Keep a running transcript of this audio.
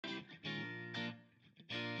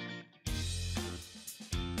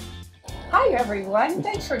Hi everyone,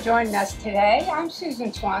 thanks for joining us today. I'm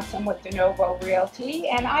Susan Swanson with De Novo Realty,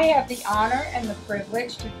 and I have the honor and the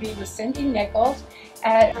privilege to be with Cindy Nichols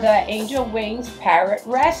at the Angel Wings Parrot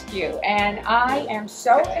Rescue. And I am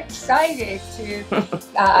so excited to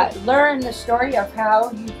learn the story of how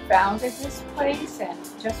you founded this place and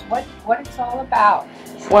just what it's all about.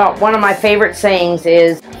 Well, one of my favorite sayings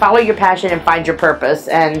is, follow your passion and find your purpose.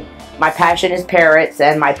 And my passion is parrots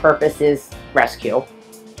and my purpose is rescue.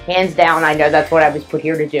 Hands down, I know that's what I was put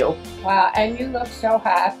here to do. Wow, and you look so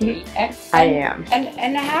happy. I am.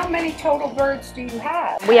 And how many total birds do you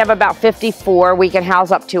have? We have about 54. We can house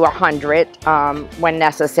up to 100 when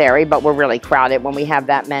necessary, but we're really crowded when we have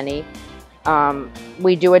that many.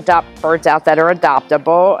 We do adopt birds out that are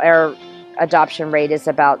adoptable. Our adoption rate is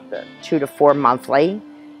about 2 to 4 monthly,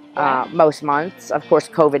 most months. Of course,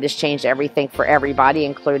 COVID has changed everything for everybody,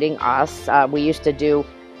 including us. We used to do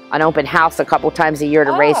an open house a couple times a year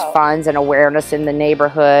to raise funds and awareness in the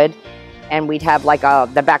neighborhood, and we'd have like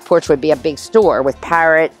the back porch would be a big store with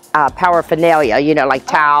parrot paraphernalia, you know, like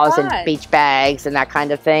towels and beach bags and that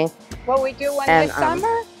kind of thing. Will we do one this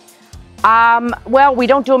summer? Well, we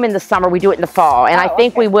don't do them in the summer. We do it in the fall, and I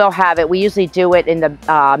think we will have it. We usually do it in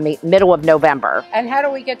the middle of November. And how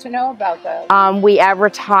do we get to know about those? We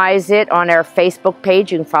advertise it on our Facebook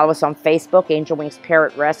page. You can follow us on Facebook, Angel Wings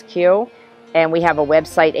Parrot Rescue. And we have a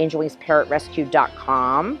website,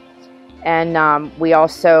 angelwingsparrotrescue.com. And we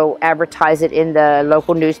also advertise it in the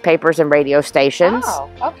local newspapers and radio stations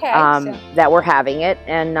that we're having it.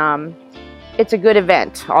 And it's a good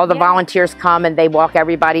event. All the volunteers come and they walk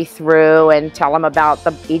everybody through and tell them about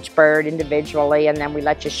each bird individually. And then we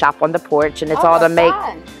let you shop on the porch. And it's all to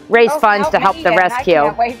raise funds to help the rescue. I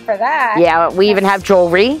can't wait for that. Yeah, we even have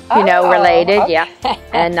jewelry, you know, related. Yeah.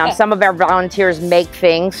 And some of our volunteers make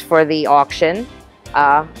things for the auction.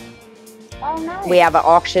 Nice. We have an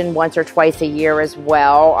auction once or twice a year as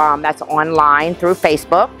well. That's online through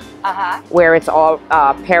Facebook, where it's all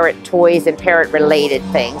parrot toys and parrot-related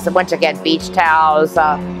things. And once again, beach towels,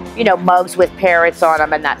 you know, mugs with parrots on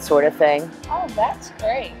them and that sort of thing. Oh, that's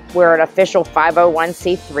great. We're an official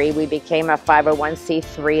 501c3. We became a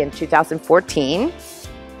 501c3 in 2014.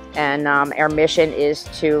 And our mission is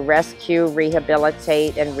to rescue,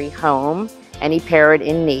 rehabilitate, and rehome any parrot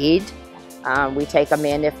in need. We take them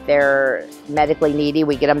in if they're medically needy.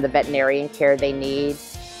 We get them the veterinarian care they need,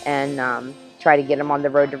 and try to get them on the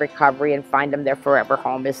road to recovery and find them their forever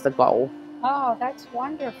home is the goal. Oh, that's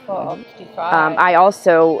wonderful. I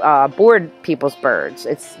also board people's birds.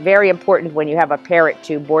 It's very important when you have a parrot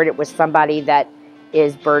to board it with somebody that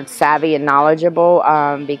is bird savvy and knowledgeable,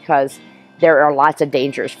 because there are lots of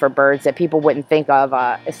dangers for birds that people wouldn't think of.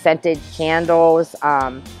 Scented candles,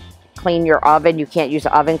 clean your oven. You can't use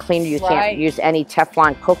an oven cleaner. You can't use any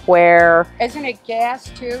Teflon cookware. Isn't it gas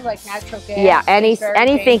too, like natural gas? Yeah,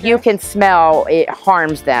 anything you can smell, it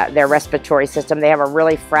harms their respiratory system. They have a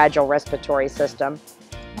really fragile respiratory system.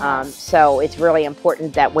 So it's really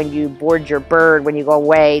important that when you board your bird, when you go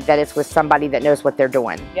away, that it's with somebody that knows what they're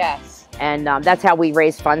doing. Yes. And that's how we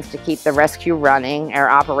raise funds to keep the rescue running. Our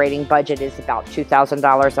operating budget is about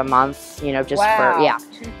 $2,000 a month, you know, just for,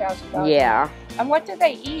 $2,000. Yeah. And what do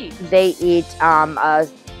they eat? They eat a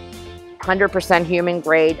 100% human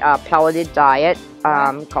grade pelleted diet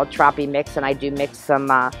called Tropi Mix, and I do mix some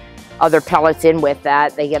other pellets in with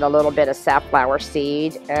that. They get a little bit of safflower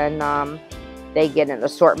seed, and they get an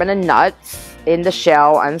assortment of nuts in the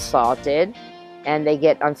shell, unsalted, and they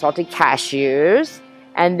get unsalted cashews.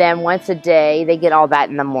 And then once a day, they get all that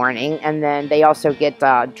in the morning. And then they also get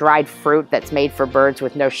dried fruit that's made for birds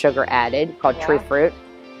with no sugar added, called true fruit.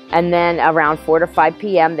 And then around 4 to 5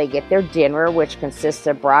 p.m., they get their dinner, which consists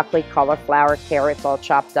of broccoli, cauliflower, carrots all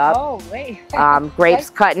chopped up. Oh, wait. Grapes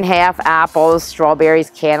cut in half, apples, strawberries,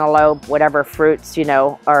 cantaloupe, whatever fruits, you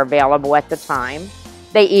know, are available at the time.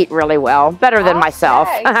 They eat really well, better than myself,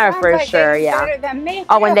 for sure, Better than me.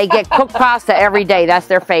 Oh, and they get cooked pasta every day. That's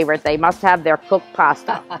their favorite. They must have their cooked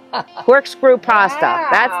pasta. Corkscrew pasta. Wow.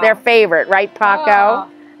 That's their favorite, right, Paco?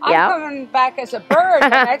 I'm coming back as a bird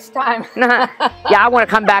next time. Yeah, I want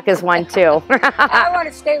to come back as one, too. I want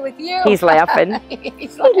to stay with you. He's laughing.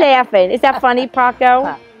 He's laughing. Is that funny,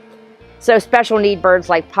 Paco? So special need birds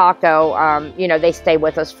like Paco, you know, they stay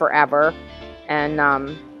with us forever. And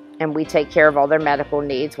we take care of all their medical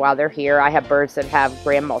needs while they're here. I have birds that have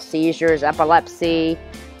grand mal seizures, epilepsy,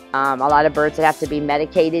 a lot of birds that have to be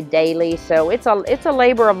medicated daily. So it's a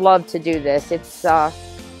labor of love to do this. It's a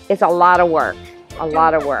lot of work, a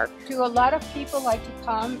lot of work. Do a lot of people like to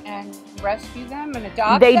come and rescue them and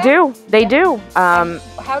adopt them? They do.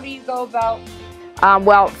 How do you go about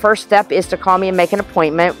Well, first step is to call me and make an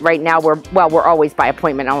appointment. Right now, we're always by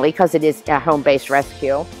appointment only because it is a home-based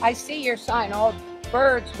rescue. I see your sign, all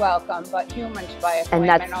birds welcome, but humans by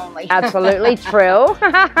appointment only. Absolutely true.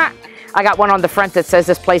 I got one on the front that says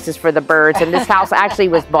this place is for the birds, and this house actually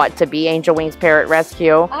was bought to be Angel Wings Parrot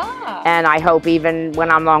Rescue. Ah. And I hope even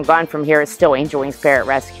when I'm long gone from here, it's still Angel Wings Parrot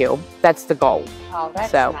Rescue. That's the goal. Oh,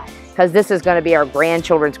 that's nice. Because this is going to be our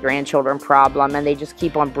grandchildren's grandchildren problem, and they just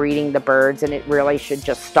keep on breeding the birds, and it really should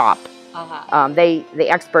just stop. The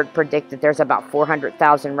expert predict that there's about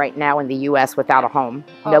 400,000 right now in the U.S. without a home,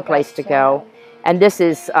 no place to go. And this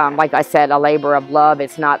is, like I said, a labor of love.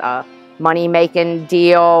 It's not a money-making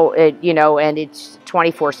deal, you know, and it's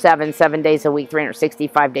 24/7, 7 days a week,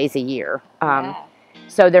 365 days a year.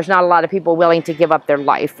 So there's not a lot of people willing to give up their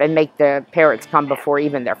life and make the parrots come before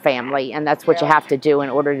even their family. And that's what you have to do in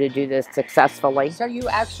order to do this successfully. So you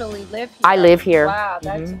actually live here? I live here. Wow,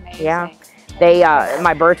 that's amazing. Yeah. They,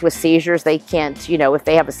 my birds with seizures, they can't, you know, if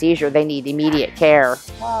they have a seizure, they need immediate care.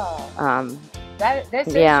 Wow. This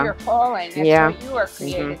is your calling. That's what you are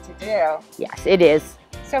created to do. Yes, it is.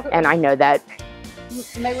 So, and I know that.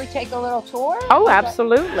 May we take a little tour? Oh,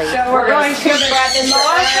 absolutely. So we're going to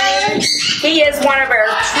the He is one of our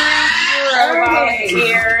true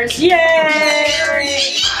volunteers.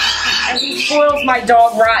 Yay! And he spoils my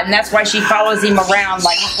dog rotten. That's why she follows him around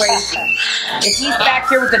like crazy. If he's back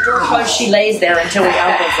here with the door closed, she lays there until he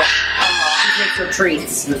opens it. She takes her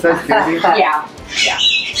treats. Yeah. Yeah.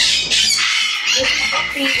 This is the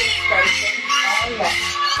feeding station. Oh, yeah.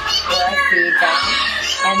 Where I feed them.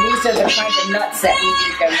 And these are the kind of nuts that we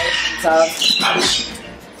need donations of.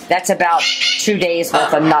 That's about 2 days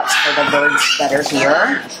worth of nuts for the birds that are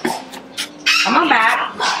here. Come on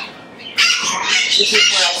back. This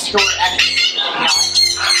is where I store extra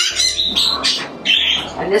nuts.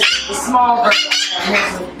 And this is the small bird.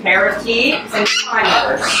 Here's the parakeets and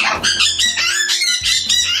climbers.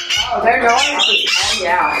 Oh, they're noisy. Oh,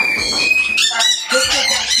 yeah. This is the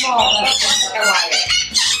small. That's what I like.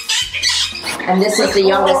 And this is the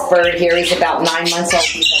youngest bird here. He's about 9 months old.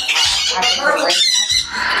 He's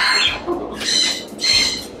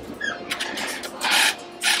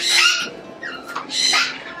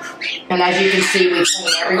and as you can see, we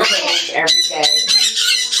clean every cage every day.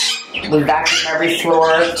 We vacuum every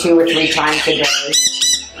floor 2 or 3 times a day.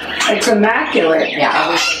 It's immaculate. Yeah,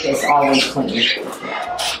 everything is always clean.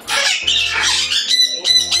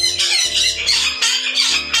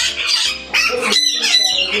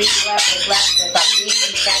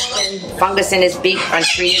 Fungus in his beak,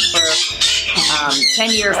 untreated for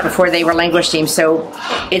 10 years before they relinquished him. So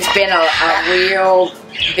it's been a real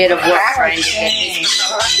bit of work trying to get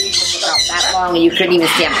these about that long, and you couldn't even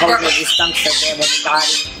see him holding it. He stunk so bad when he got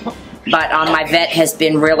him. But my vet has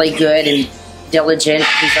been really good and diligent.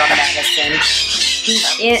 He's on medicine.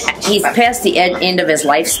 He's past the end of his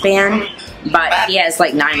lifespan, but he has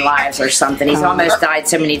like 9 lives or something. He's almost died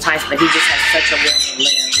so many times, but he just has such a will to live.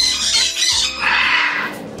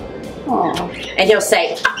 Aww. And he'll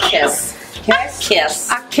say, a kiss. Kiss.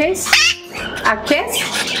 Kiss. A kiss. A kiss.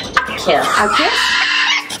 A kiss. A kiss.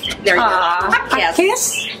 There you go. A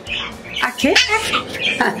kiss. A kiss. A kiss.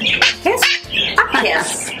 A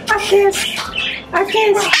kiss. A kiss. A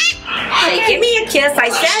kiss. Say, give me a kiss. I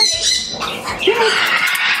said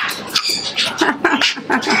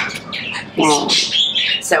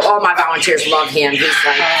it. So all my volunteers love him.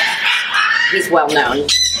 He's well known.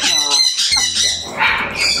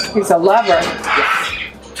 He's a lover. Yes.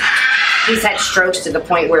 He's had strokes to the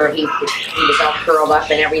point where he was all curled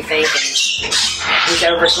up and everything. And he's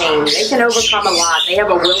overcame. They can overcome a lot. They have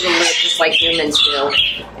a will to live just like humans do.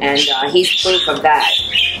 And he's proof of that.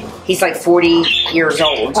 He's like 40 years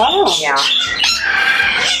old. Oh. Yeah.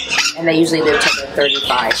 And they usually live till they're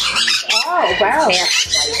 35. Oh, wow.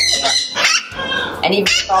 And even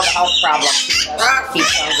with all the health problems, he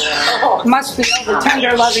keeps on going. Must be all the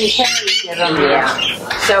tender, loving care you give them. Yeah.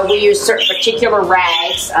 So we use certain particular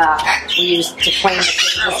rags. We use to clean the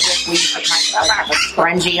cages with. We use a kind of a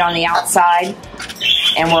scrunchie on the outside,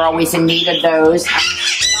 and we're always in need of those.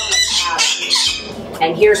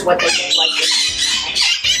 And here's what they look like.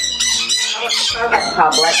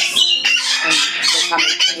 Publix, and they come in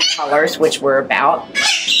pretty colors, which we're about.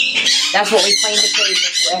 That's what we clean the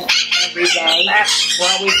cages with every day.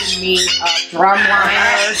 We're always in need of drum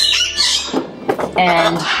liners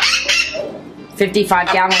and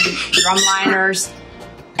 55-gallon drum liners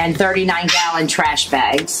and 39-gallon trash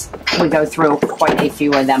bags. We go through quite a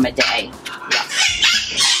few of them a day.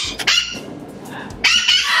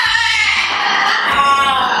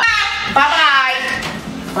 Bye-bye.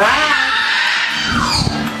 Bye.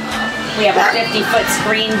 We have a 50-foot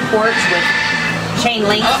screen porch with chain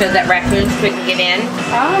link so that raccoons couldn't get in.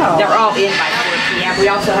 Oh. They're all in by 4 p.m. We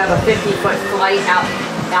also have a 50-foot flight out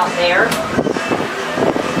there.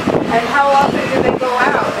 And how often do they go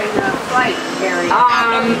out in the flight area?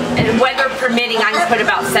 And weather permitting, I can put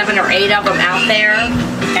about 7 or 8 of them out there.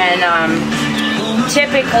 And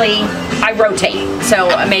typically, I rotate. So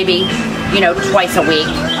maybe, twice a week.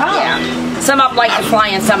 Oh. Yeah. Some of them like to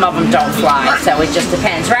fly and some of them don't fly. So it just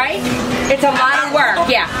depends, right? It's a lot of work,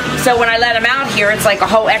 yeah. So when I let them out here, it's like a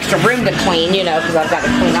whole extra room to clean, because I've got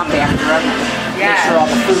to clean up after them. Make sure all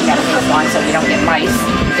the food and everything's fine so we don't get mice.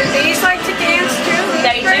 Do these like to dance too?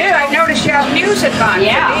 They do. I noticed you have music on.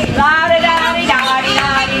 Yeah. La da da di da di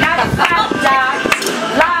da di da da da.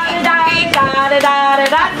 La da da di da da da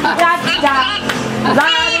da da da.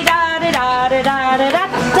 La di da di da da da da da da.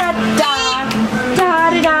 Da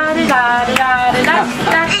di da di da di da da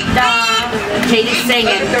da da. Katie's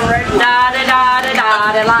singing. Da da da da da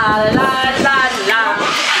da la la la la.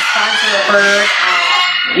 Sponsor a bird.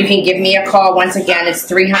 You can give me a call. Once again, it's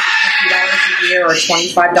 $350 a year or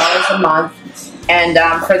 $25 a month. And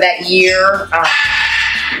for that year,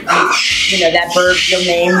 that bird, your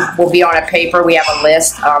name will be on a paper. We have a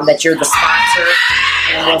list that you're the sponsor.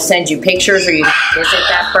 And we'll send you pictures or you can visit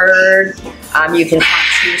that bird. You can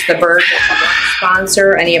choose the bird that you want to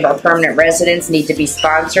sponsor. Any of our permanent residents need to be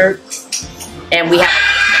sponsored. And we have a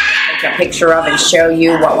list that we'll take a picture of and show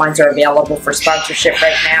you what ones are available for sponsorship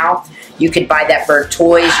right now. You could buy that bird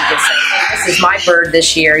toys. You can say, hey, this is my bird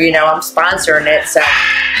this year. I'm sponsoring it. So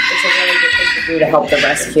it's a really good thing to do to help the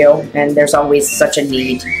rescue. And there's always such a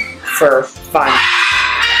need for fun.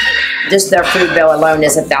 Just their food bill alone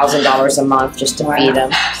is $1,000 a month just to feed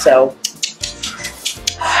them. So,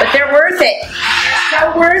 but they're worth it.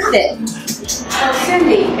 So worth it. Well,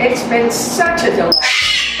 Cindy, it's been such a delight.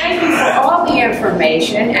 Thank you for all the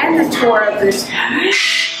information and the tour of this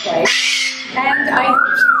place. And I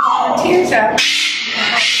volunteers up.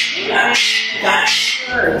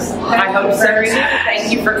 I hope so too.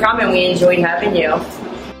 Thank you for coming. We enjoyed having you.